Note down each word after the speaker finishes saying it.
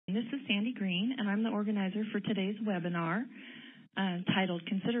This is Sandy Green, and I'm the organizer for today's webinar titled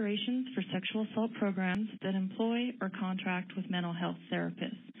Considerations for Sexual Assault Programs that Employ or Contract with Mental Health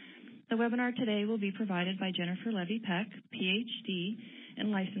Therapists. The webinar today will be provided by Jennifer Levy-Peck, PhD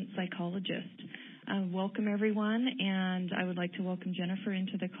and licensed psychologist. Welcome, everyone, and I would like to welcome Jennifer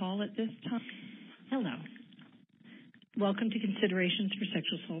into the call at this time. Hello. Welcome to Considerations for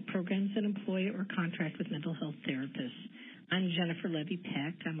Sexual Assault Programs that Employ or Contract with Mental Health Therapists. I'm Jennifer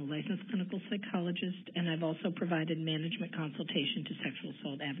Levy-Peck. I'm a licensed clinical psychologist, and I've also provided management consultation to sexual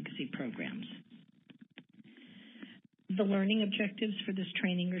assault advocacy programs. The learning objectives for this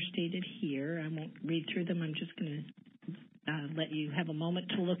training are stated here. I won't read through them. I'm just going to let you have a moment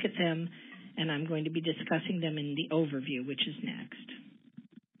to look at them, and I'm going to be discussing them in the overview, which is next.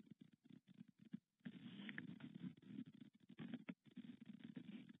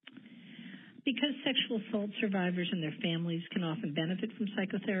 Because sexual assault survivors and their families can often benefit from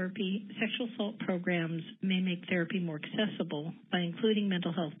psychotherapy, sexual assault programs may make therapy more accessible by including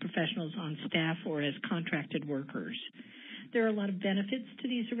mental health professionals on staff or as contracted workers. There are a lot of benefits to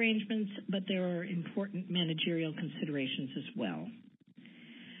these arrangements, but there are important managerial considerations as well.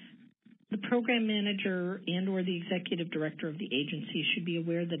 The program manager and or the executive director of the agency should be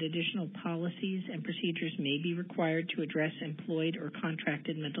aware that additional policies and procedures may be required to address employed or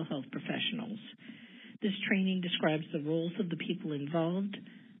contracted mental health professionals. This training describes the roles of the people involved,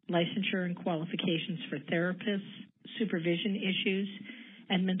 licensure and qualifications for therapists, supervision issues,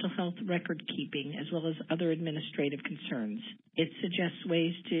 and mental health record keeping, as well as other administrative concerns. It suggests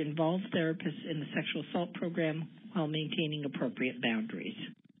ways to involve therapists in the sexual assault program while maintaining appropriate boundaries.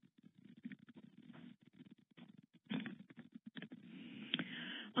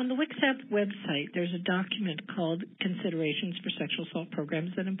 On the WCSAP website, there's a document called Considerations for Sexual Assault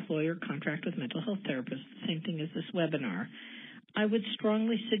Programs that Employ or Contract with Mental Health Therapists, same thing as this webinar. I would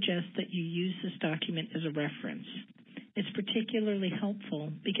strongly suggest that you use this document as a reference. It's particularly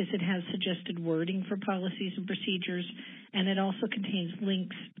helpful because it has suggested wording for policies and procedures, and it also contains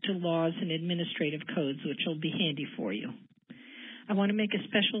links to laws and administrative codes, which will be handy for you. I want to make a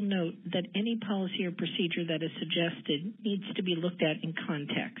special note that any policy or procedure that is suggested needs to be looked at in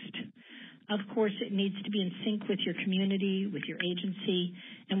context. Of course, it needs to be in sync with your community, with your agency,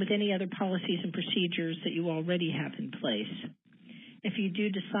 and with any other policies and procedures that you already have in place. If you do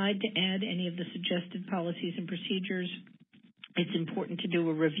decide to add any of the suggested policies and procedures, it's important to do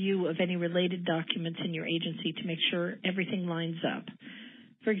a review of any related documents in your agency to make sure everything lines up.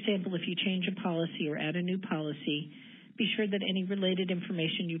 For example, if you change a policy or add a new policy, be sure that any related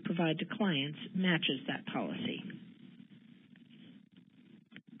information you provide to clients matches that policy.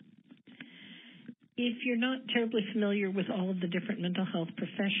 If you're not terribly familiar with all of the different mental health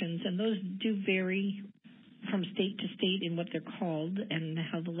professions, and those do vary from state to state in what they're called and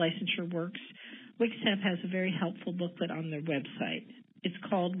how the licensure works, WCSAP has a very helpful booklet on their website. It's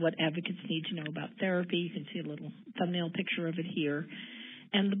called What Advocates Need to Know About Therapy. You can see a little thumbnail picture of it here.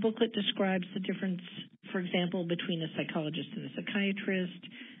 And the booklet describes the difference, for example, between a psychologist and a psychiatrist,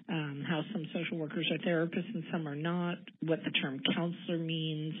 how some social workers are therapists and some are not, what the term counselor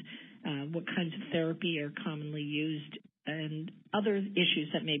means, what kinds of therapy are commonly used, and other issues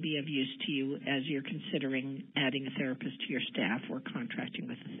that may be of use to you as you're considering adding a therapist to your staff or contracting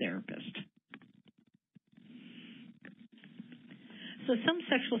with a therapist. So some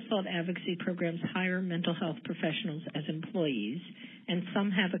sexual assault advocacy programs hire mental health professionals as employees, and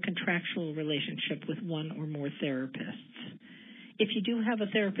some have a contractual relationship with one or more therapists. If you do have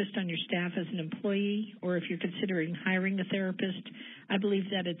a therapist on your staff as an employee, or if you're considering hiring a therapist, I believe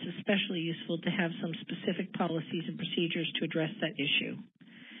that it's especially useful to have some specific policies and procedures to address that issue.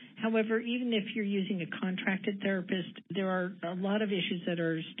 However, even if you're using a contracted therapist, there are a lot of issues that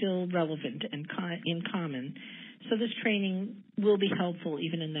are still relevant and in common. So this training will be helpful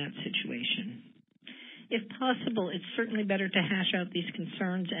even in that situation. If possible, it's certainly better to hash out these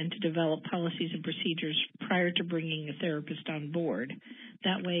concerns and to develop policies and procedures prior to bringing a therapist on board.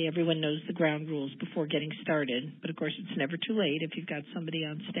 That way everyone knows the ground rules before getting started. But of course, it's never too late. If you've got somebody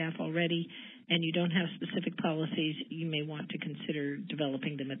on staff already and you don't have specific policies, you may want to consider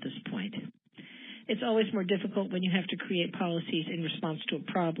developing them at this point. It's always more difficult when you have to create policies in response to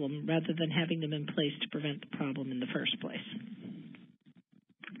a problem rather than having them in place to prevent the problem in the first place.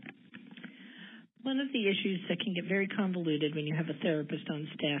 One of the issues that can get very convoluted when you have a therapist on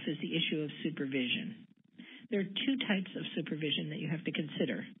staff is the issue of supervision. There are two types of supervision that you have to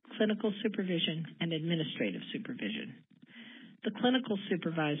consider: clinical supervision and administrative supervision. The clinical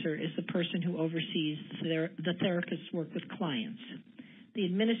supervisor is the person who oversees the therapist's work with clients. The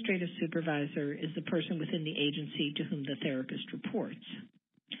administrative supervisor is the person within the agency to whom the therapist reports.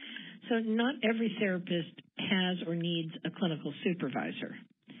 So not every therapist has or needs a clinical supervisor.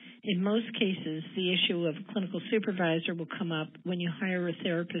 In most cases, the issue of a clinical supervisor will come up when you hire a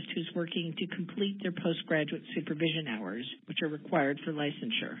therapist who's working to complete their postgraduate supervision hours, which are required for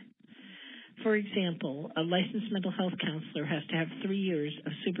licensure. For example, a licensed mental health counselor has to have 3 years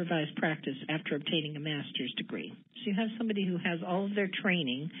of supervised practice after obtaining a master's degree. So you have somebody who has all of their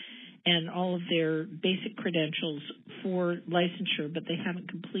training and all of their basic credentials for licensure, but they haven't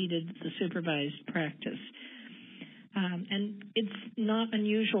completed the supervised practice. And it's not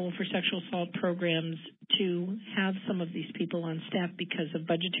unusual for sexual assault programs to have some of these people on staff because of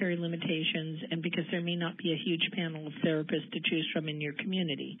budgetary limitations and because there may not be a huge panel of therapists to choose from in your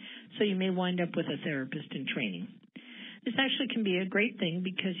community. So you may wind up with a therapist in training. This actually can be a great thing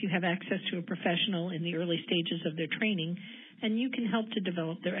because you have access to a professional in the early stages of their training, and you can help to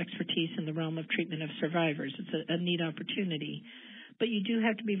develop their expertise in the realm of treatment of survivors. It's a neat opportunity. But you do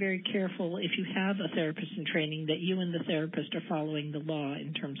have to be very careful if you have a therapist in training that you and the therapist are following the law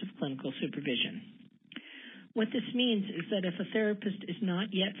in terms of clinical supervision. What this means is that if a therapist is not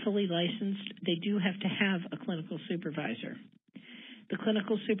yet fully licensed, they do have to have a clinical supervisor. The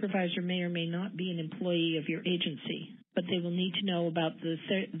clinical supervisor may or may not be an employee of your agency, but they will need to know about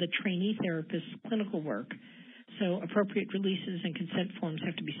the trainee therapist's clinical work, so appropriate releases and consent forms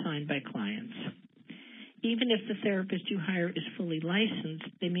have to be signed by clients. Even if the therapist you hire is fully licensed,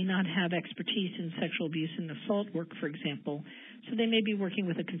 they may not have expertise in sexual abuse and assault work, for example, so they may be working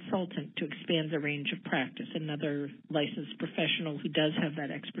with a consultant to expand the range of practice, another licensed professional who does have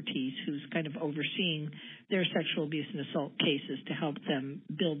that expertise, who's kind of overseeing their sexual abuse and assault cases to help them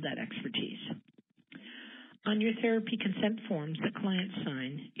build that expertise. On your therapy consent forms that clients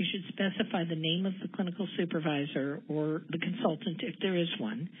sign, you should specify the name of the clinical supervisor or the consultant, if there is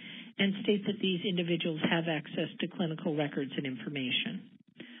one, and state that these individuals have access to clinical records and information.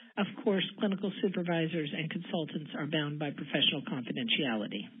 Of course, clinical supervisors and consultants are bound by professional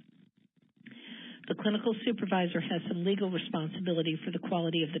confidentiality. The clinical supervisor has some legal responsibility for the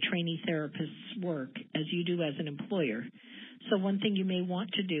quality of the trainee therapist's work, as you do as an employer. So one thing you may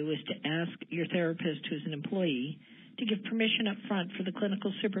want to do is to ask your therapist, who's an employee, to give permission up front for the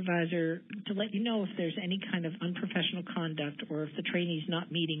clinical supervisor to let you know if there's any kind of unprofessional conduct or if the trainee's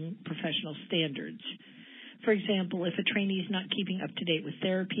not meeting professional standards. For example, if a trainee is not keeping up to date with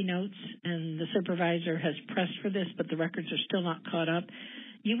therapy notes and the supervisor has pressed for this but the records are still not caught up,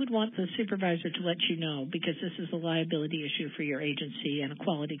 you would want the supervisor to let you know because this is a liability issue for your agency and a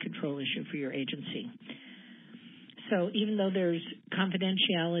quality control issue for your agency. So even though there's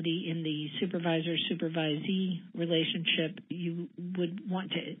confidentiality in the supervisor-supervisee relationship, you would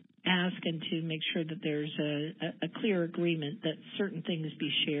want to ask and to make sure that there's a clear agreement that certain things be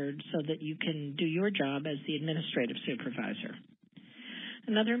shared so that you can do your job as the administrative supervisor.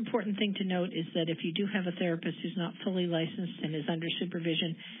 Another important thing to note is that if you do have a therapist who's not fully licensed and is under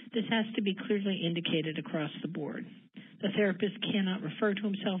supervision, this has to be clearly indicated across the board. The therapist cannot refer to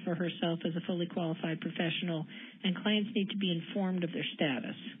himself or herself as a fully qualified professional, and clients need to be informed of their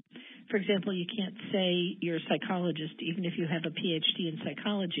status. For example, you can't say you're a psychologist even if you have a PhD in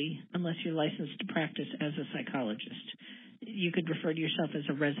psychology unless you're licensed to practice as a psychologist. You could refer to yourself as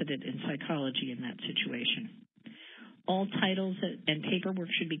a resident in psychology in that situation. All titles and paperwork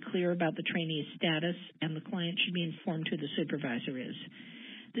should be clear about the trainee's status, and the client should be informed who the supervisor is.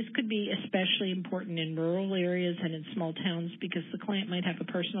 This could be especially important in rural areas and in small towns because the client might have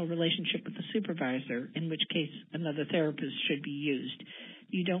a personal relationship with the supervisor, in which case another therapist should be used.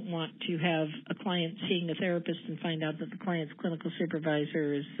 You don't want to have a client seeing a therapist and find out that the client's clinical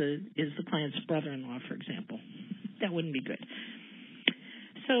supervisor is the client's brother-in-law, for example. That wouldn't be good.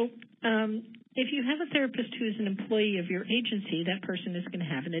 So if you have a therapist who is an employee of your agency, that person is going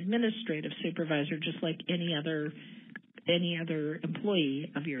to have an administrative supervisor just like any other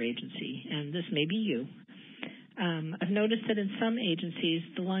employee of your agency, and this may be you. I've noticed that in some agencies,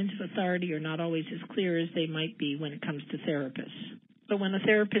 the lines of authority are not always as clear as they might be when it comes to therapists. But when a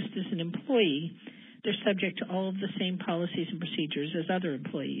therapist is an employee, they're subject to all of the same policies and procedures as other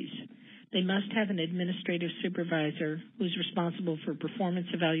employees. They must have an administrative supervisor who's responsible for performance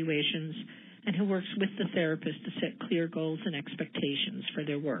evaluations and who works with the therapist to set clear goals and expectations for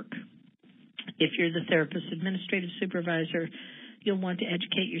their work. If you're the therapist's administrative supervisor, you'll want to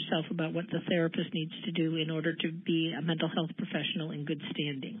educate yourself about what the therapist needs to do in order to be a mental health professional in good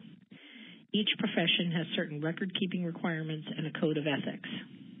standing. Each profession has certain record-keeping requirements and a code of ethics.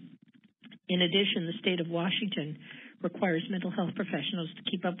 In addition, the state of Washington requires mental health professionals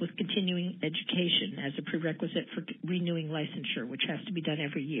to keep up with continuing education as a prerequisite for renewing licensure, which has to be done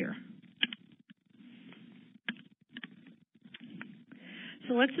every year.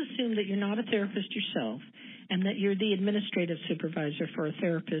 So let's assume that you're not a therapist yourself and that you're the administrative supervisor for a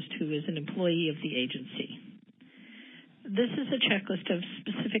therapist who is an employee of the agency. This is a checklist of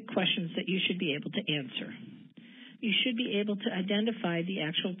specific questions that you should be able to answer. You should be able to identify the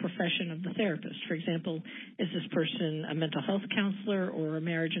actual profession of the therapist. For example, is this person a mental health counselor or a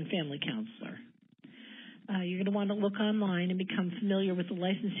marriage and family counselor? You're going to want to look online and become familiar with the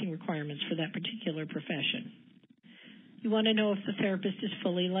licensing requirements for that particular profession. You want to know if the therapist is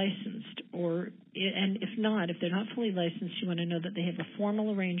fully licensed, and if not, if they're not fully licensed, you want to know that they have a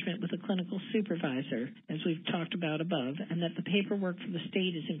formal arrangement with a clinical supervisor, as we've talked about above, and that the paperwork from the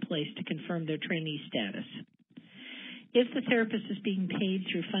state is in place to confirm their trainee status. If the therapist is being paid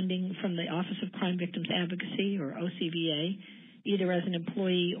through funding from the Office of Crime Victims Advocacy, or OCVA, either as an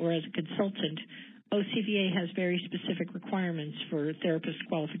employee or as a consultant, OCVA has very specific requirements for therapist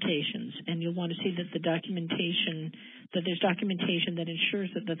qualifications, and you'll want to see that there's documentation that ensures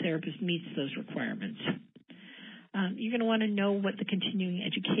that the therapist meets those requirements. You're going to want to know what the continuing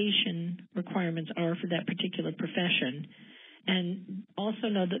education requirements are for that particular profession, and also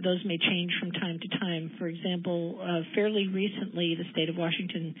know that those may change from time to time. For example, fairly recently, the state of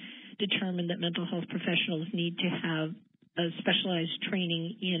Washington determined that mental health professionals need to have a specialized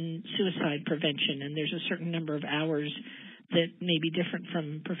training in suicide prevention, and there's a certain number of hours that may be different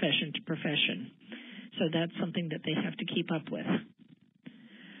from profession to profession. So that's something that they have to keep up with.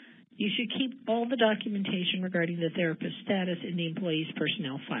 You should keep all the documentation regarding the therapist status in the employee's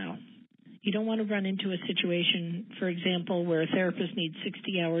personnel file. You don't want to run into a situation, for example, where a therapist needs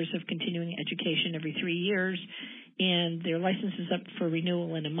 60 hours of continuing education every 3 years, and their license is up for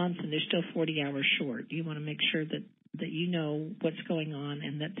renewal in a month, and they're still 40 hours short. You want to make sure that you know what's going on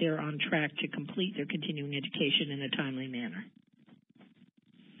and that they're on track to complete their continuing education in a timely manner.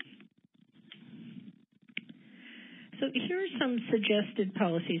 So here are some suggested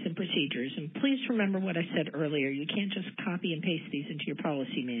policies and procedures, and please remember what I said earlier. You can't just copy and paste these into your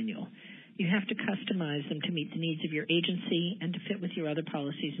policy manual. You have to customize them to meet the needs of your agency and to fit with your other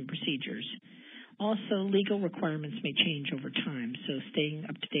policies and procedures. Also, legal requirements may change over time, so staying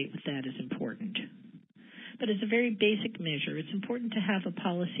up to date with that is important. But as a very basic measure, it's important to have a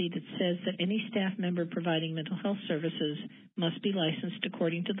policy that says that any staff member providing mental health services must be licensed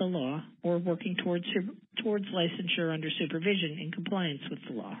according to the law or working towards licensure under supervision in compliance with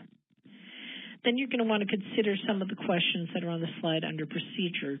the law. Then you're going to want to consider some of the questions that are on the slide under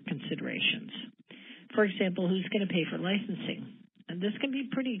procedure considerations. For example, who's going to pay for licensing? And this can be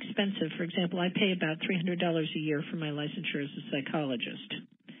pretty expensive. For example, I pay about $300 a year for my licensure as a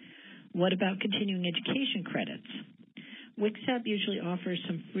psychologist. What about continuing education credits? WCSAP usually offers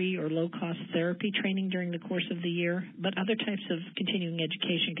some free or low-cost therapy training during the course of the year, but other types of continuing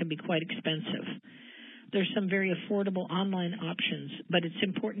education can be quite expensive. There's some very affordable online options, but it's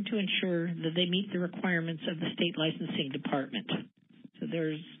important to ensure that they meet the requirements of the state licensing department. So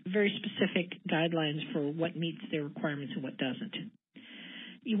there's very specific guidelines for what meets their requirements and what doesn't.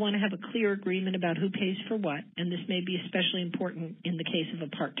 You want to have a clear agreement about who pays for what, and this may be especially important in the case of a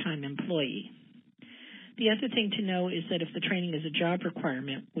part-time employee. The other thing to know is that if the training is a job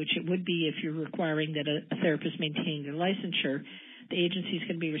requirement, which it would be if you're requiring that a therapist maintain their licensure, the agency is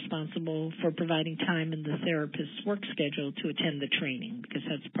going to be responsible for providing time in the therapist's work schedule to attend the training, because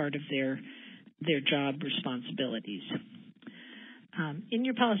that's part of their job responsibilities. In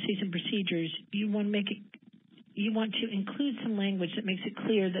your policies and procedures, you want to include some language that makes it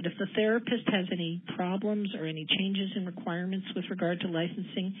clear that if the therapist has any problems or any changes in requirements with regard to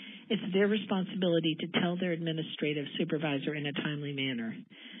licensing, it's their responsibility to tell their administrative supervisor in a timely manner.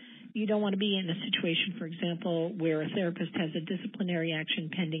 You don't want to be in a situation, for example, where a therapist has a disciplinary action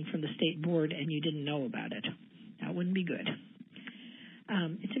pending from the state board and you didn't know about it. That wouldn't be good.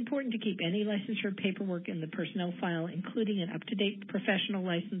 It's important to keep any licensure paperwork in the personnel file, including an up-to-date professional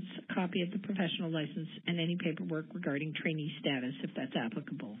license, a copy of the professional license, and any paperwork regarding trainee status, if that's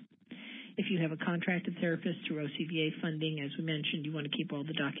applicable. If you have a contracted therapist through OCVA funding, as we mentioned, you want to keep all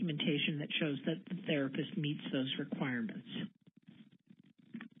the documentation that shows that the therapist meets those requirements.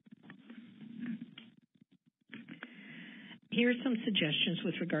 Here are some suggestions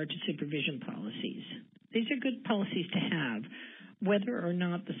with regard to supervision policies. These are good policies to have, whether or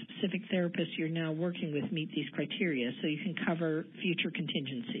not the specific therapist you're now working with meet these criteria, so you can cover future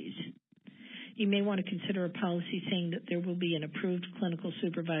contingencies. You may want to consider a policy saying that there will be an approved clinical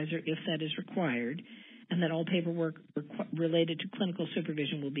supervisor if that is required, and that all paperwork related to clinical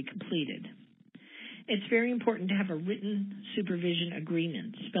supervision will be completed. It's very important to have a written supervision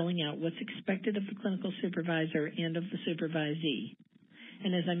agreement spelling out what's expected of the clinical supervisor and of the supervisee.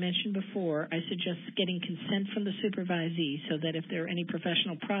 And as I mentioned before, I suggest getting consent from the supervisee so that if there are any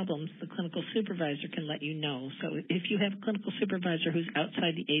professional problems, the clinical supervisor can let you know. So if you have a clinical supervisor who's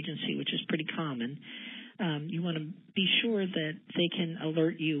outside the agency, which is pretty common, you want to be sure that they can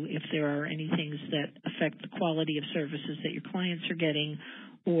alert you if there are any things that affect the quality of services that your clients are getting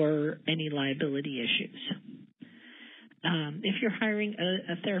or any liability issues. If you're hiring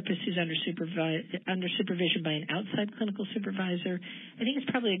a therapist who's under supervision by an outside clinical supervisor, I think it's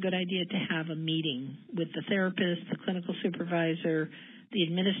probably a good idea to have a meeting with the therapist, the clinical supervisor, the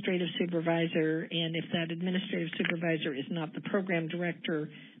administrative supervisor, and if that administrative supervisor is not the program director,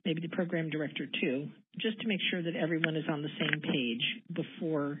 maybe the program director too, just to make sure that everyone is on the same page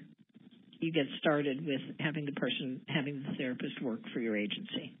before you get started with having the therapist work for your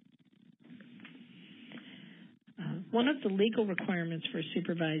agency. One of the legal requirements for a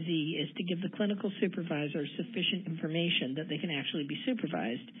supervisee is to give the clinical supervisor sufficient information that they can actually be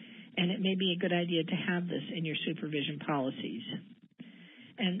supervised, and it may be a good idea to have this in your supervision policies.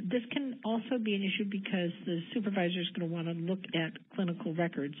 And this can also be an issue because the supervisor is going to want to look at clinical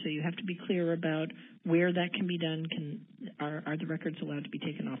records, so you have to be clear about where that can be done. Are the records allowed to be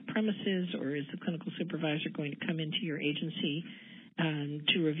taken off premises, or is the clinical supervisor going to come into your agency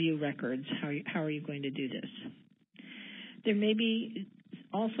to review records? How are you going to do this? There may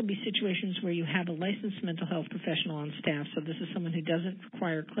also be situations where you have a licensed mental health professional on staff, so this is someone who doesn't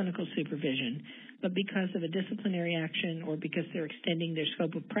require clinical supervision, but because of a disciplinary action or because they're extending their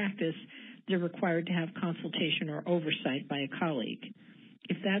scope of practice, they're required to have consultation or oversight by a colleague.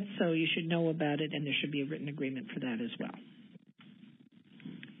 If that's so, you should know about it, and there should be a written agreement for that as well.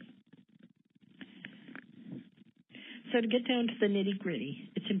 So to get down to the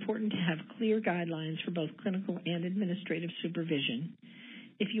nitty-gritty, it's important to have clear guidelines for both clinical and administrative supervision.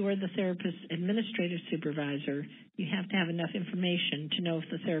 If you are the therapist's administrative supervisor, you have to have enough information to know if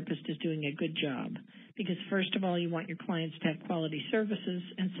the therapist is doing a good job. Because first of all, you want your clients to have quality services,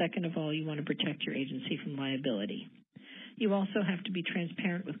 and second of all, you want to protect your agency from liability. You also have to be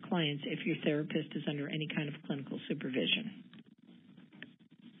transparent with clients if your therapist is under any kind of clinical supervision.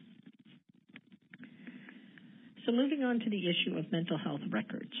 So moving on to the issue of mental health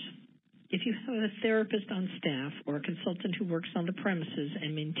records. If you have a therapist on staff or a consultant who works on the premises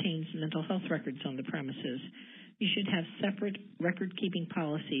and maintains mental health records on the premises, you should have separate record-keeping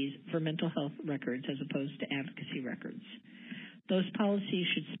policies for mental health records as opposed to advocacy records. Those policies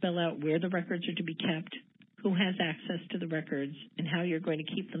should spell out where the records are to be kept, who has access to the records, and how you're going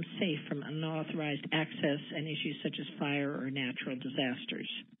to keep them safe from unauthorized access and issues such as fire or natural disasters.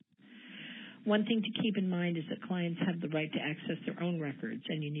 One thing to keep in mind is that clients have the right to access their own records,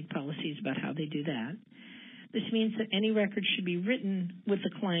 and you need policies about how they do that. This means that any record should be written with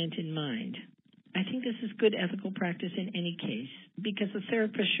the client in mind. I think this is good ethical practice in any case, because the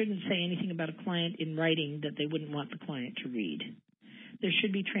therapist shouldn't say anything about a client in writing that they wouldn't want the client to read. There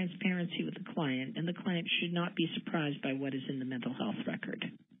should be transparency with the client, and the client should not be surprised by what is in the mental health record.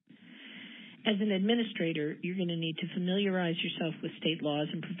 As an administrator, you're going to need to familiarize yourself with state laws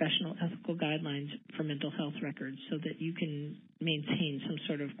and professional ethical guidelines for mental health records so that you can maintain some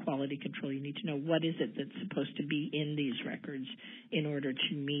sort of quality control. You need to know what is it that's supposed to be in these records in order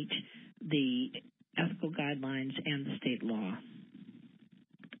to meet the ethical guidelines and the state law.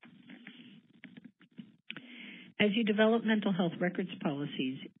 As you develop mental health records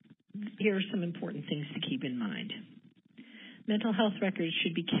policies, here are some important things to keep in mind. Mental health records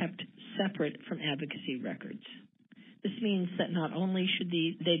should be kept separate from advocacy records. This means that not only should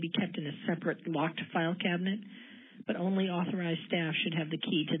they be kept in a separate locked file cabinet, but only authorized staff should have the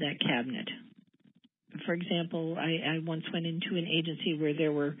key to that cabinet. For example, I once went into an agency where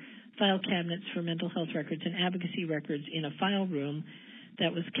there were file cabinets for mental health records and advocacy records in a file room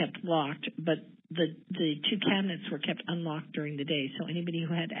that was kept locked, but the two cabinets were kept unlocked during the day, so anybody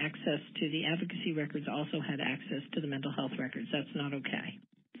who had access to the advocacy records also had access to the mental health records. That's not okay.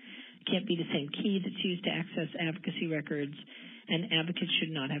 It can't be the same key that's used to access advocacy records, and advocates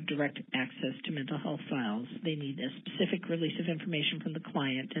should not have direct access to mental health files. They need a specific release of information from the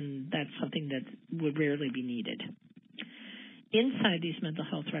client, and that's something that would rarely be needed. Inside these mental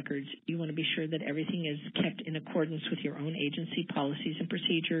health records, you want to be sure that everything is kept in accordance with your own agency policies and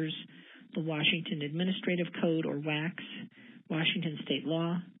procedures, the Washington Administrative Code, or WACS, Washington state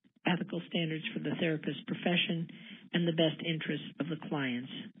law, ethical standards for the therapist profession, and the best interests of the clients.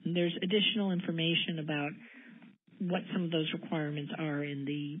 And there's additional information about what some of those requirements are in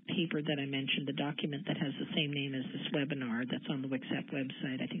the paper that I mentioned, the document that has the same name as this webinar that's on the WCSAP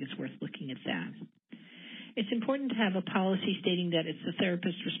website. I think it's worth looking at that. It's important to have a policy stating that it's the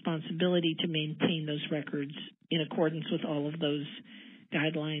therapist's responsibility to maintain those records in accordance with all of those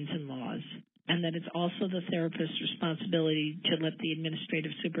guidelines, and laws, and that it's also the therapist's responsibility to let the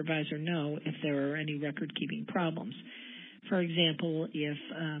administrative supervisor know if there are any record-keeping problems. For example, if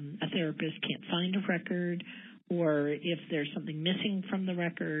a therapist can't find a record, or if there's something missing from the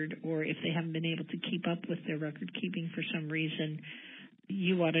record, or if they haven't been able to keep up with their record-keeping for some reason,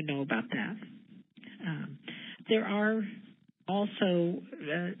 you ought to know about that. There are also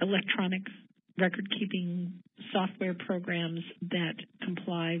electronic record-keeping software programs that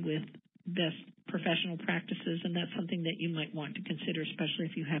comply with best professional practices, and that's something that you might want to consider, especially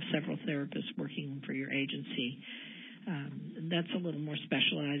if you have several therapists working for your agency. That's a little more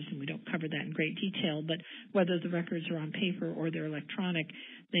specialized, and we don't cover that in great detail, but whether the records are on paper or they're electronic,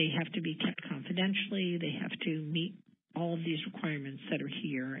 they have to be kept confidentially. They have to meet all of these requirements that are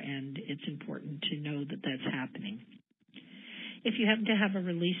here, and it's important to know that that's happening. If you happen to have a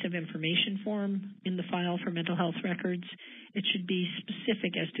release of information form in the file for mental health records, it should be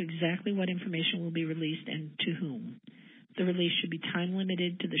specific as to exactly what information will be released and to whom. The release should be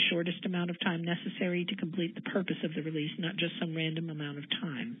time-limited to the shortest amount of time necessary to complete the purpose of the release, not just some random amount of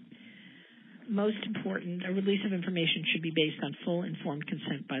time. Most important, a release of information should be based on full informed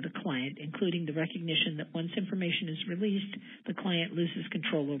consent by the client, including the recognition that once information is released, the client loses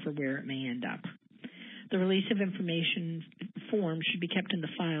control over where it may end up. The release of information form should be kept in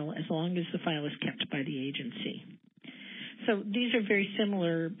the file as long as the file is kept by the agency. So these are very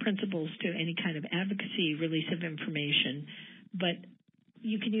similar principles to any kind of advocacy release of information, but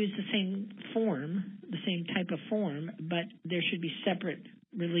you can use the same form, the same type of form, but there should be separate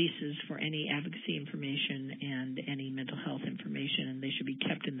releases for any advocacy information and any mental health information, and they should be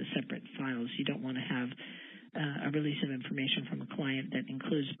kept in the separate files. You don't want to have a release of information from a client that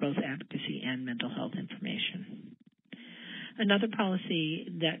includes both advocacy and mental health information. Another policy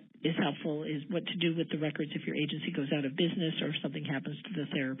that is helpful is what to do with the records if your agency goes out of business or if something happens to the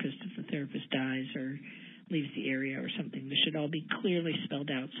therapist, if the therapist dies or leaves the area or something. This should all be clearly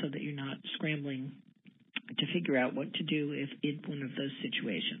spelled out so that you're not scrambling to figure out what to do if in one of those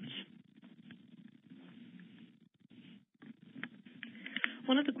situations.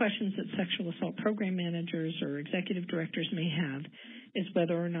 One of the questions that sexual assault program managers or executive directors may have is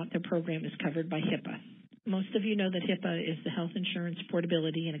whether or not their program is covered by HIPAA. Most of you know that HIPAA is the Health Insurance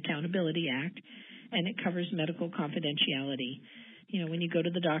Portability and Accountability Act, and it covers medical confidentiality. You know, when you go to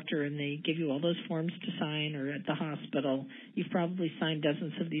the doctor and they give you all those forms to sign, or at the hospital, you've probably signed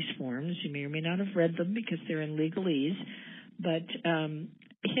dozens of these forms. You may or may not have read them because they're in legalese, but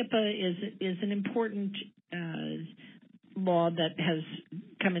HIPAA is an important law that has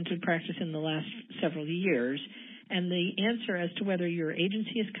come into practice in the last several years, and the answer as to whether your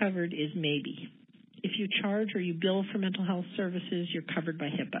agency is covered is maybe. If you charge or you bill for mental health services, you're covered by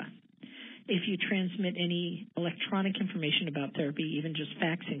HIPAA. If you transmit any electronic information about therapy, even just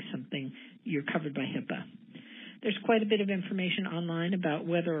faxing something, you're covered by HIPAA. There's quite a bit of information online about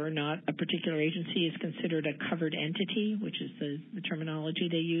whether or not a particular agency is considered a covered entity, which is the terminology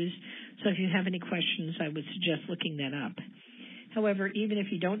they use. So if you have any questions, I would suggest looking that up. However, even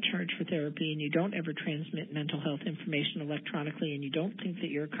if you don't charge for therapy and you don't ever transmit mental health information electronically and you don't think that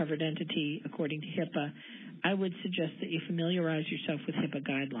you're a covered entity according to HIPAA, I would suggest that you familiarize yourself with HIPAA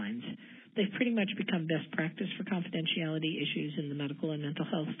guidelines. They've pretty much become best practice for confidentiality issues in the medical and mental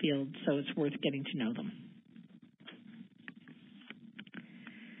health field, so it's worth getting to know them.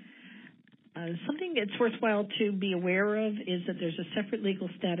 Something that's worthwhile to be aware of is that there's a separate legal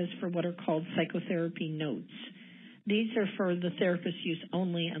status for what are called psychotherapy notes. These are for the therapist's use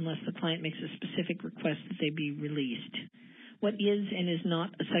only unless the client makes a specific request that they be released. What is and is not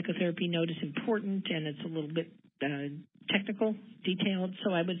a psychotherapy note is important, and it's a little bit technical, detailed,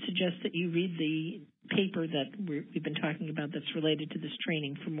 so I would suggest that you read the paper that we've been talking about that's related to this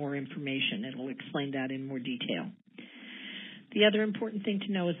training for more information. It'll explain that in more detail. The other important thing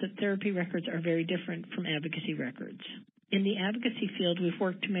to know is that therapy records are very different from advocacy records. In the advocacy field, we've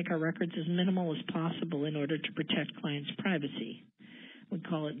worked to make our records as minimal as possible in order to protect clients' privacy. We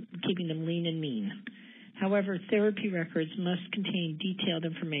call it keeping them lean and mean. However, therapy records must contain detailed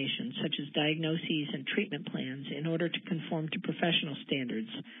information, such as diagnoses and treatment plans, in order to conform to professional standards,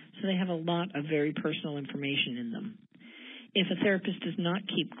 so they have a lot of very personal information in them. If a therapist does not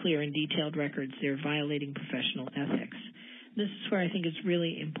keep clear and detailed records, they're violating professional ethics. This is where I think it's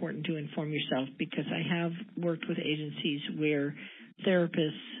really important to inform yourself, because I have worked with agencies where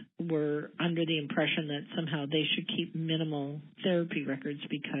therapists were under the impression that somehow they should keep minimal therapy records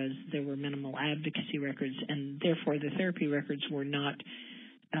because there were minimal advocacy records, and therefore the therapy records were not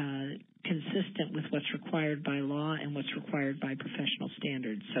consistent with what's required by law and what's required by professional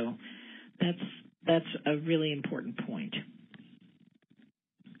standards. So that's a really important point.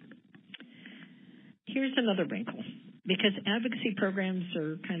 Here's another wrinkle. Because advocacy programs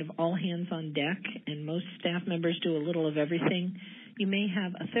are kind of all hands on deck and most staff members do a little of everything, you may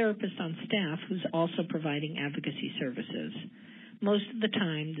have a therapist on staff who's also providing advocacy services. Most of the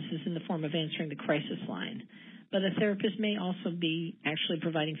time, this is in the form of answering the crisis line, but a therapist may also be actually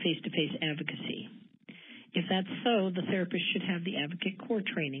providing face-to-face advocacy. If that's so, the therapist should have the advocate core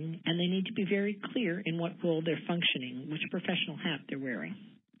training, and they need to be very clear in what role they're functioning, which professional hat they're wearing.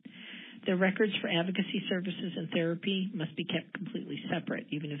 Their records for advocacy services and therapy must be kept completely separate,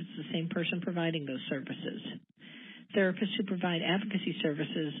 even if it's the same person providing those services. Therapists who provide advocacy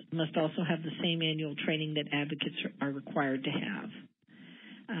services must also have the same annual training that advocates are required to have.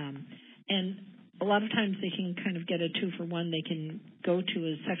 And a lot of times they can kind of get a 2-for-1. They can go to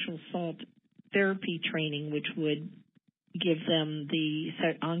a sexual assault therapy training, which would give them the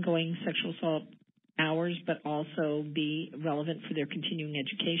ongoing sexual assault hours, but also be relevant for their continuing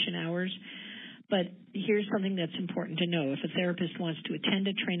education hours. But here's something that's important to know. If a therapist wants to attend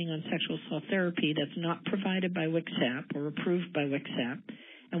a training on sexual assault therapy that's not provided by WCSAP or approved by WCSAP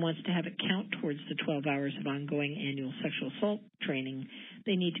and wants to have it count towards the 12 hours of ongoing annual sexual assault training,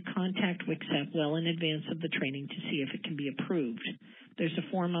 they need to contact WCSAP well in advance of the training to see if it can be approved. There's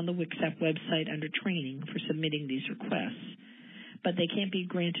a form on the WCSAP website under training for submitting these requests, but they can't be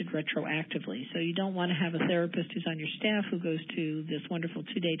granted retroactively. So you don't want to have a therapist who's on your staff who goes to this wonderful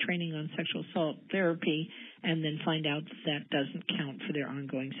 2-day training on sexual assault therapy and then find out that doesn't count for their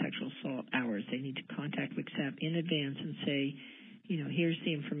ongoing sexual assault hours. They need to contact WCSAP in advance and say, here's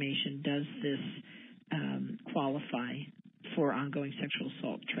the information. Does this qualify for ongoing sexual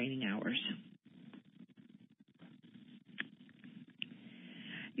assault training hours?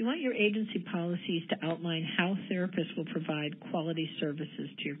 You want your agency policies to outline how therapists will provide quality services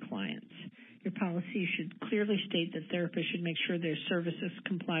to your clients. Your policy should clearly state that therapists should make sure their services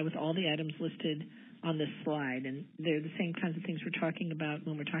comply with all the items listed on this slide. And they're the same kinds of things we're talking about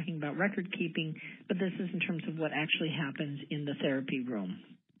when we're talking about record keeping, but this is in terms of what actually happens in the therapy room.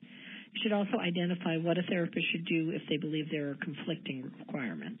 You should also identify what a therapist should do if they believe there are conflicting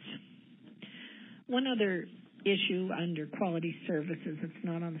requirements. One other issue under quality services that's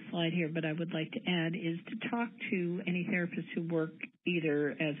not on the slide here, but I would like to add, is to talk to any therapists who work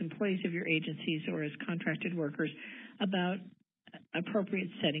either as employees of your agencies or as contracted workers about appropriate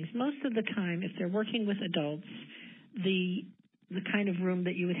settings. Most of the time, if they're working with adults, the kind of room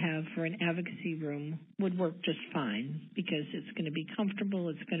that you would have for an advocacy room would work just fine because it's going to be comfortable,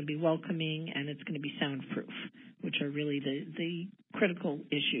 it's going to be welcoming, and it's going to be soundproof, which are really the critical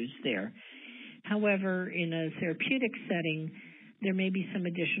issues there. However, in a therapeutic setting, there may be some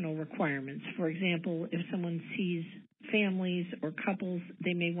additional requirements. For example, if someone sees families or couples,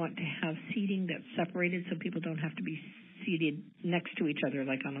 they may want to have seating that's separated so people don't have to be seated next to each other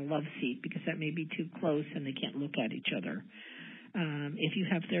like on a love seat because that may be too close and they can't look at each other. If you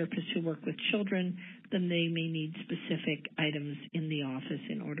have therapists who work with children, then they may need specific items in the office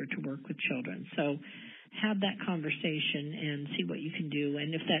in order to work with children. So have that conversation and see what you can do.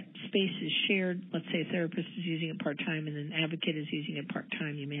 And if that space is shared, let's say a therapist is using it part-time and an advocate is using it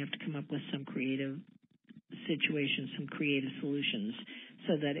part-time, you may have to come up with some creative situations, some creative solutions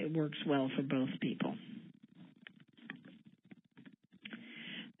so that it works well for both people.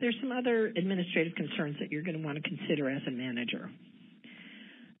 There's some other administrative concerns that you're going to want to consider as a manager.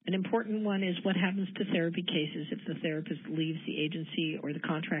 An important one is what happens to therapy cases if the therapist leaves the agency or the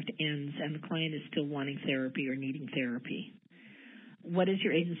contract ends and the client is still wanting therapy or needing therapy. What is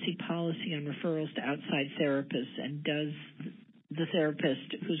your agency policy on referrals to outside therapists, and does the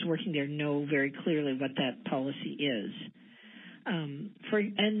therapist who's working there know very clearly what that policy is?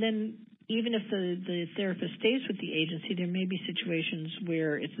 And then even if the therapist stays with the agency, there may be situations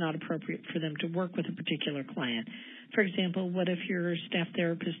where it's not appropriate for them to work with a particular client. For example, what if your staff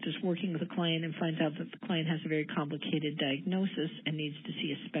therapist is working with a client and finds out that the client has a very complicated diagnosis and needs to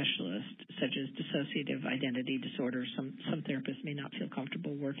see a specialist, such as dissociative identity disorder? Some therapists may not feel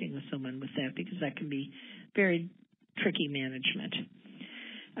comfortable working with someone with that because that can be very tricky management.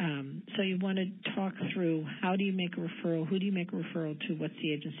 So you want to talk through how do you make a referral, who do you make a referral to, what's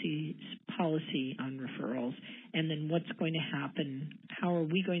the agency's policy on referrals, and then what's going to happen, how are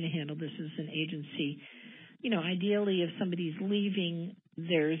we going to handle this as an agency? Ideally, if somebody's leaving,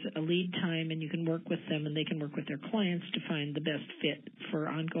 there's a lead time and you can work with them and they can work with their clients to find the best fit for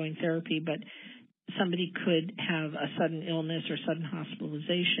ongoing therapy, but somebody could have a sudden illness or sudden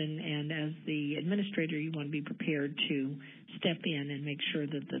hospitalization, and as the administrator, you want to be prepared to step in and make sure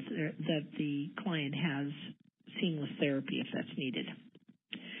that the client has seamless therapy if that's needed.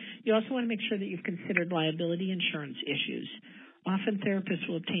 You also want to make sure that you've considered liability insurance issues. Often therapists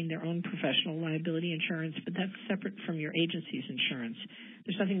will obtain their own professional liability insurance, but that's separate from your agency's insurance.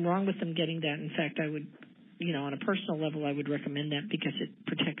 There's nothing wrong with them getting that. In fact, I would, on a personal level, I would recommend that because it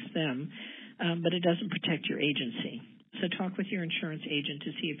protects them, but it doesn't protect your agency. So talk with your insurance agent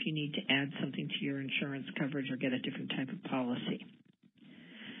to see if you need to add something to your insurance coverage or get a different type of policy.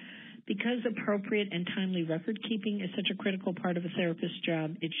 Because appropriate and timely record keeping is such a critical part of a therapist's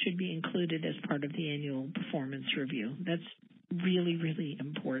job, it should be included as part of the annual performance review. That's really, really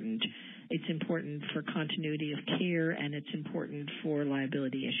important. It's important for continuity of care, and it's important for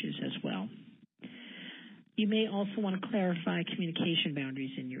liability issues as well. You may also want to clarify communication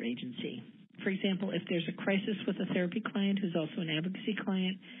boundaries in your agency. For example, if there's a crisis with a therapy client who's also an advocacy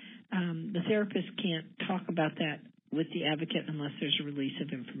client, the therapist can't talk about that with the advocate unless there's a release of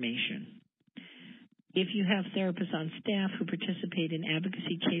information. If you have therapists on staff who participate in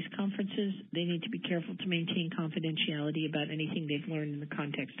advocacy case conferences, they need to be careful to maintain confidentiality about anything they've learned in the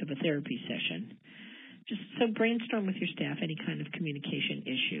context of a therapy session. So brainstorm with your staff any kind of communication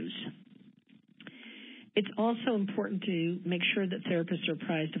issues. It's also important to make sure that therapists are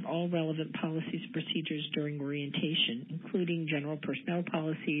apprised of all relevant policies and procedures during orientation, including general personnel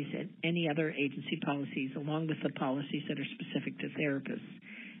policies and any other agency policies, along with the policies that are specific to therapists.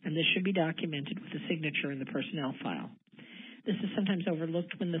 And this should be documented with a signature in the personnel file. This is sometimes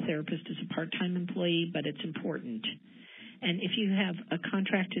overlooked when the therapist is a part-time employee, but it's important. And if you have a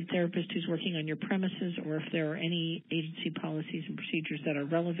contracted therapist who's working on your premises, or if there are any agency policies and procedures that are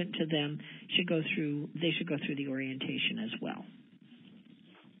relevant to them, they should go through the orientation as well.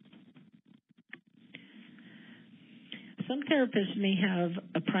 Some therapists may have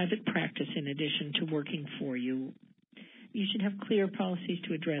a private practice in addition to working for you. You should have clear policies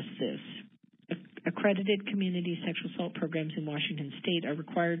to address this. Accredited community sexual assault programs in Washington State are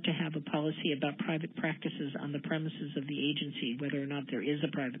required to have a policy about private practices on the premises of the agency, whether or not there is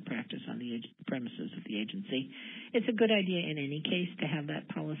a private practice on the premises of the agency. It's a good idea in any case to have that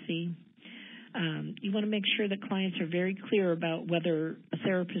policy. You want to make sure that clients are very clear about whether a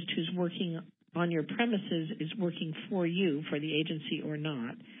therapist who's working on your premises is working for you, for the agency, or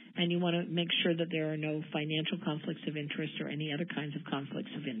not. And you want to make sure that there are no financial conflicts of interest or any other kinds of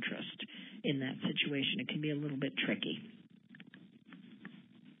conflicts of interest in that situation. It can be a little bit tricky.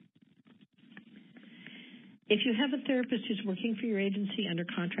 If you have a therapist who's working for your agency under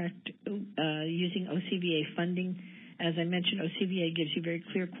contract using OCVA funding, as I mentioned, OCVA gives you very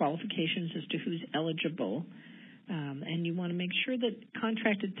clear qualifications as to who's eligible. And you want to make sure that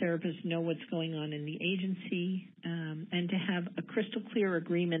contracted therapists know what's going on in the agency and to have a crystal clear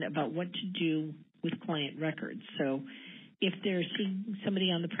agreement about what to do with client records. So if they're seeing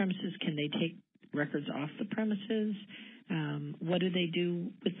somebody on the premises, can they take records off the premises? What do they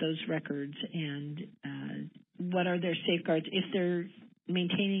do with those records? And what are their safeguards? If they're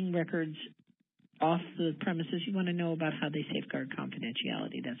maintaining records off the premises, you want to know about how they safeguard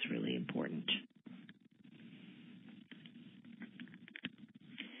confidentiality. That's really important.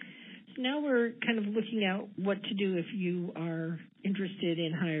 Now we're kind of looking at what to do if you are interested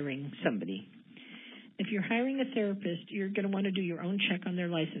in hiring somebody. If you're hiring a therapist, you're going to want to do your own check on their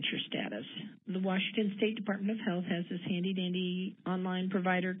licensure status. The Washington State Department of Health has this handy-dandy online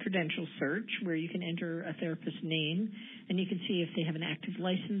provider credential search where you can enter a therapist's name, and you can see if they have an active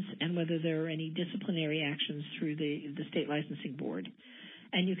license and whether there are any disciplinary actions through the state licensing board.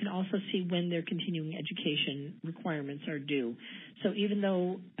 And you can also see when their continuing education requirements are due. So even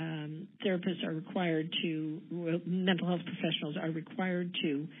though therapists are required to, mental health professionals are required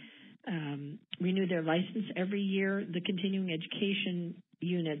to renew their license every year, the continuing education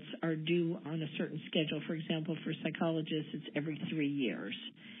units are due on a certain schedule. For example, for psychologists, it's every 3 years.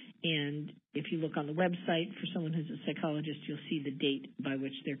 And if you look on the website for someone who's a psychologist, you'll see the date by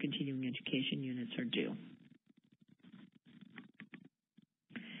which their continuing education units are due.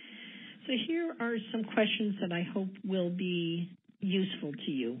 So here are some questions that I hope will be useful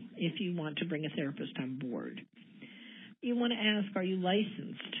to you if you want to bring a therapist on board. You want to ask, are you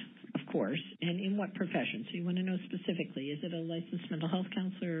licensed? Of course, and in what profession? So you want to know specifically, is it a licensed mental health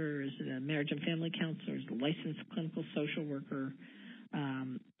counselor, or is it a marriage and family counselor, is it a licensed clinical social worker?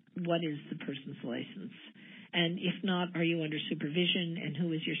 What is the person's license? And if not, are you under supervision, and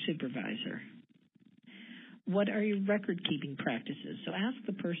who is your supervisor? What are your record-keeping practices? So ask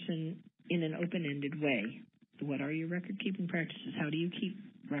the person in an open-ended way. What are your record-keeping practices? How do you keep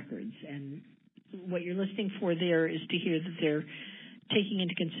records? And what you're listening for there is to hear that they're taking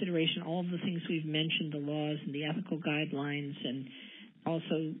into consideration all of the things we've mentioned, the laws and the ethical guidelines, and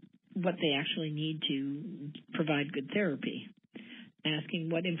also what they actually need to provide good therapy. Asking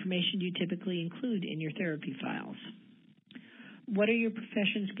what information do you typically include in your therapy files? What are your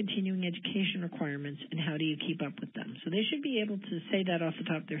profession's continuing education requirements, and how do you keep up with them? So they should be able to say that off the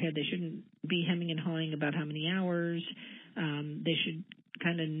top of their head. They shouldn't be hemming and hawing about how many hours. They should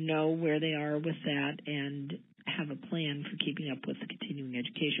kind of know where they are with that and have a plan for keeping up with the continuing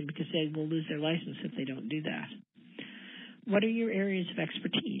education, because they will lose their license if they don't do that. What are your areas of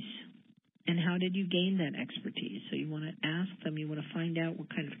expertise, and how did you gain that expertise? So you want to ask them, you want to find out what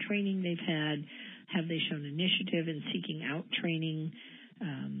kind of training they've had. Have they shown initiative in seeking out training?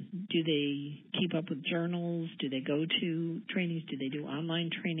 Do they keep up with journals? Do they go to trainings? Do they do online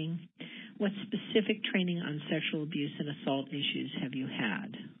training? What specific training on sexual abuse and assault issues have you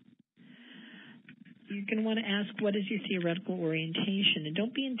had? You're going to want to ask, what is your theoretical orientation? And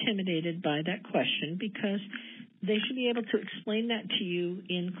don't be intimidated by that question, because they should be able to explain that to you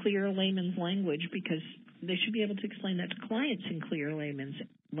in clear layman's language, because they should be able to explain that to clients in clear layman's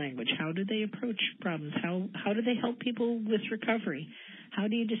language. How do they approach problems? How do they help people with recovery? How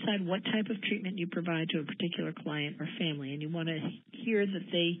do you decide what type of treatment you provide to a particular client or family? And you want to hear that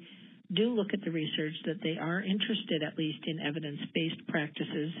they do look at the research, that they are interested at least in evidence-based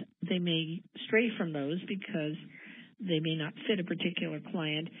practices. They may stray from those because they may not fit a particular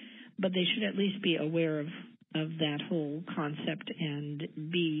client, but they should at least be aware of that whole concept and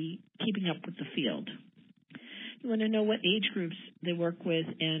be keeping up with the field. You want to know what age groups they work with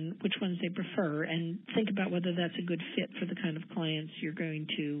and which ones they prefer, and think about whether that's a good fit for the kind of clients you're going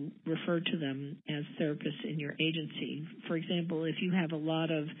to refer to them as therapists in your agency. For example, if you have a lot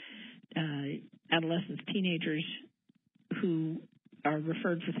of adolescents, teenagers who are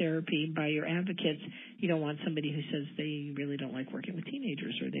referred for therapy by your advocates, you don't want somebody who says they really don't like working with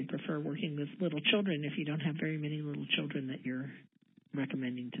teenagers, or they prefer working with little children if you don't have very many little children that you're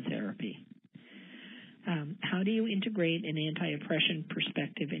recommending to therapy. How do you integrate an anti-oppression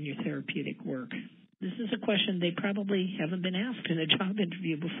perspective in your therapeutic work? This is a question they probably haven't been asked in a job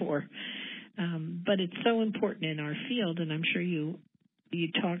interview before, but it's so important in our field, and I'm sure you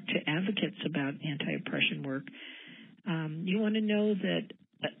talk to advocates about anti-oppression work. You want to know that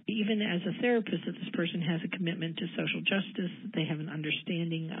even as a therapist, that this person has a commitment to social justice, that they have an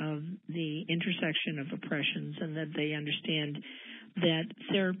understanding of the intersection of oppressions, and that they understand that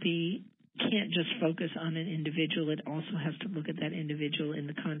therapy can't just focus on an individual. It also has to look at that individual in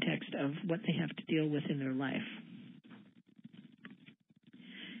the context of what they have to deal with in their life.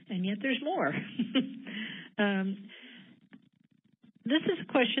 And yet there's more. This is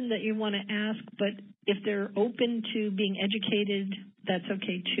a question that you want to ask, but if they're open to being educated, that's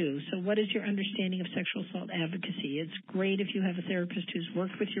okay too. So what is your understanding of sexual assault advocacy? It's great if you have a therapist who's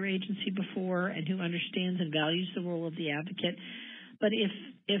worked with your agency before and who understands and values the role of the advocate. But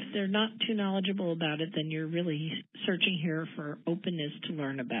if they're not too knowledgeable about it, then you're really searching here for openness to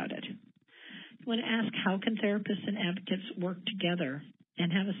learn about it. You want to ask, how can therapists and advocates work together,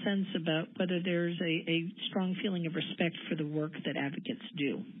 and have a sense about whether there's a strong feeling of respect for the work that advocates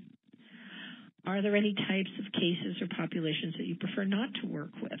do. Are there any types of cases or populations that you prefer not to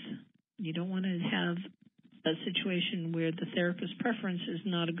work with? You don't want to have a situation where the therapist's preference is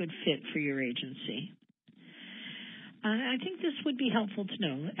not a good fit for your agency. I think this would be helpful to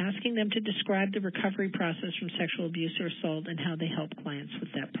know, asking them to describe the recovery process from sexual abuse or assault and how they help clients with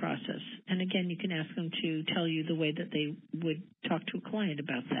that process. And again, you can ask them to tell you the way that they would talk to a client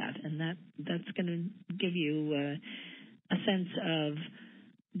about that, and that's going to give you a sense of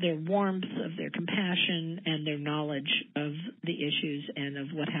their warmth, of their compassion, and their knowledge of the issues and of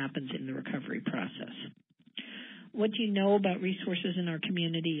what happens in the recovery process. What do you know about resources in our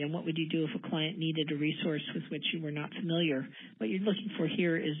community, and what would you do if a client needed a resource with which you were not familiar? What you're looking for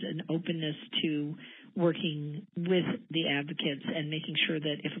here is an openness to working with the advocates and making sure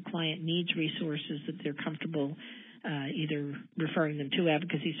that if a client needs resources, that they're comfortable either referring them to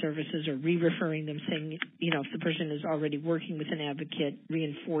advocacy services or re-referring them, saying, if the person is already working with an advocate,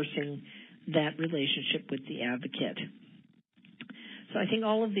 reinforcing that relationship with the advocate. So I think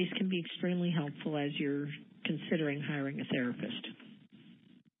all of these can be extremely helpful as you're considering hiring a therapist.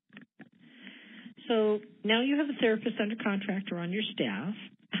 So now you have a therapist under contract or on your staff.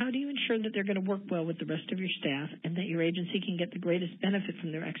 How do you ensure that they're going to work well with the rest of your staff and that your agency can get the greatest benefit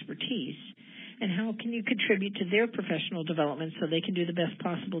from their expertise? And how can you contribute to their professional development so they can do the best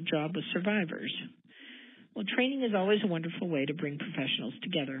possible job with survivors? Well, training is always a wonderful way to bring professionals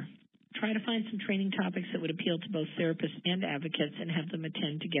together. Try to find some training topics that would appeal to both therapists and advocates and have them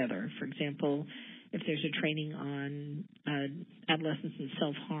attend together. For example, if there's a training on adolescence and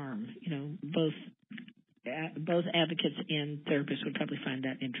self-harm, both advocates and therapists would probably find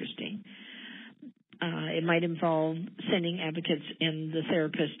that interesting. It might involve sending advocates and the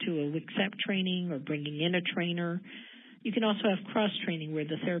therapist to a WCSAP training or bringing in a trainer. You can also have cross-training where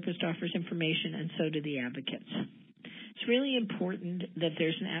the therapist offers information and so do the advocates. It's really important that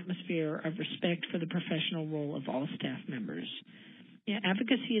there's an atmosphere of respect for the professional role of all staff members.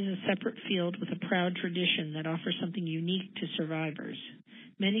 Advocacy is a separate field with a proud tradition that offers something unique to survivors.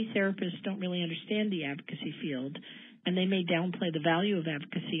 Many therapists don't really understand the advocacy field, and they may downplay the value of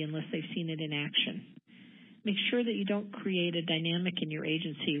advocacy unless they've seen it in action. Make sure that you don't create a dynamic in your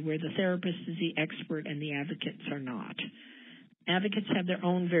agency where the therapist is the expert and the advocates are not. Advocates have their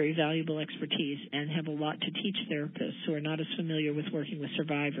own very valuable expertise and have a lot to teach therapists who are not as familiar with working with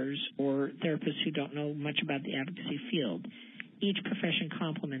survivors or therapists who don't know much about the advocacy field. Each profession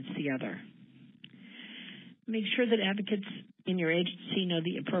complements the other. Make sure that advocates in your agency know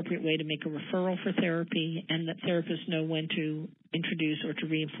the appropriate way to make a referral for therapy and that therapists know when to introduce or to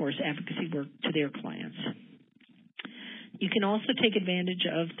reinforce advocacy work to their clients. You can also take advantage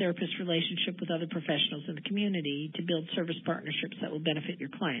of therapist relationship with other professionals in the community to build service partnerships that will benefit your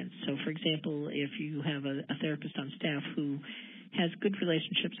clients. So, for example, if you have a therapist on staff who has good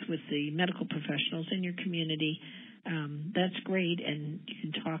relationships with the medical professionals in your community, that's great, and you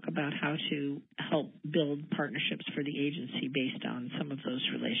can talk about how to help build partnerships for the agency based on some of those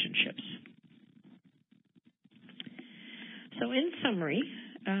relationships. So in summary,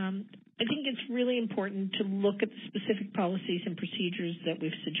 I think it's really important to look at the specific policies and procedures that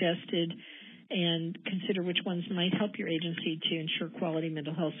we've suggested and consider which ones might help your agency to ensure quality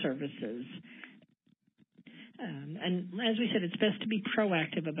mental health services. And as we said, it's best to be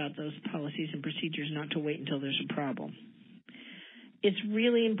proactive about those policies and procedures, not to wait until there's a problem. It's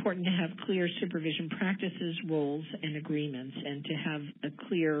really important to have clear supervision practices, roles, and agreements, and to have a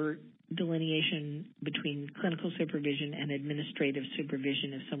clear delineation between clinical supervision and administrative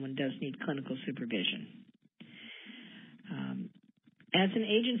supervision if someone does need clinical supervision. As an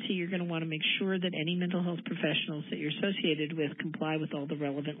agency, you're going to want to make sure that any mental health professionals that you're associated with comply with all the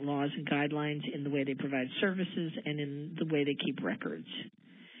relevant laws and guidelines in the way they provide services and in the way they keep records.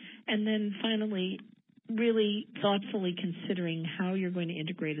 And then finally, really thoughtfully considering how you're going to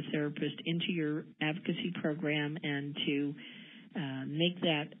integrate a therapist into your advocacy program and to make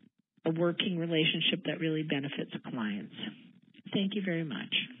that a working relationship that really benefits clients. Thank you very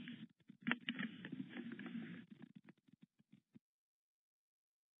much.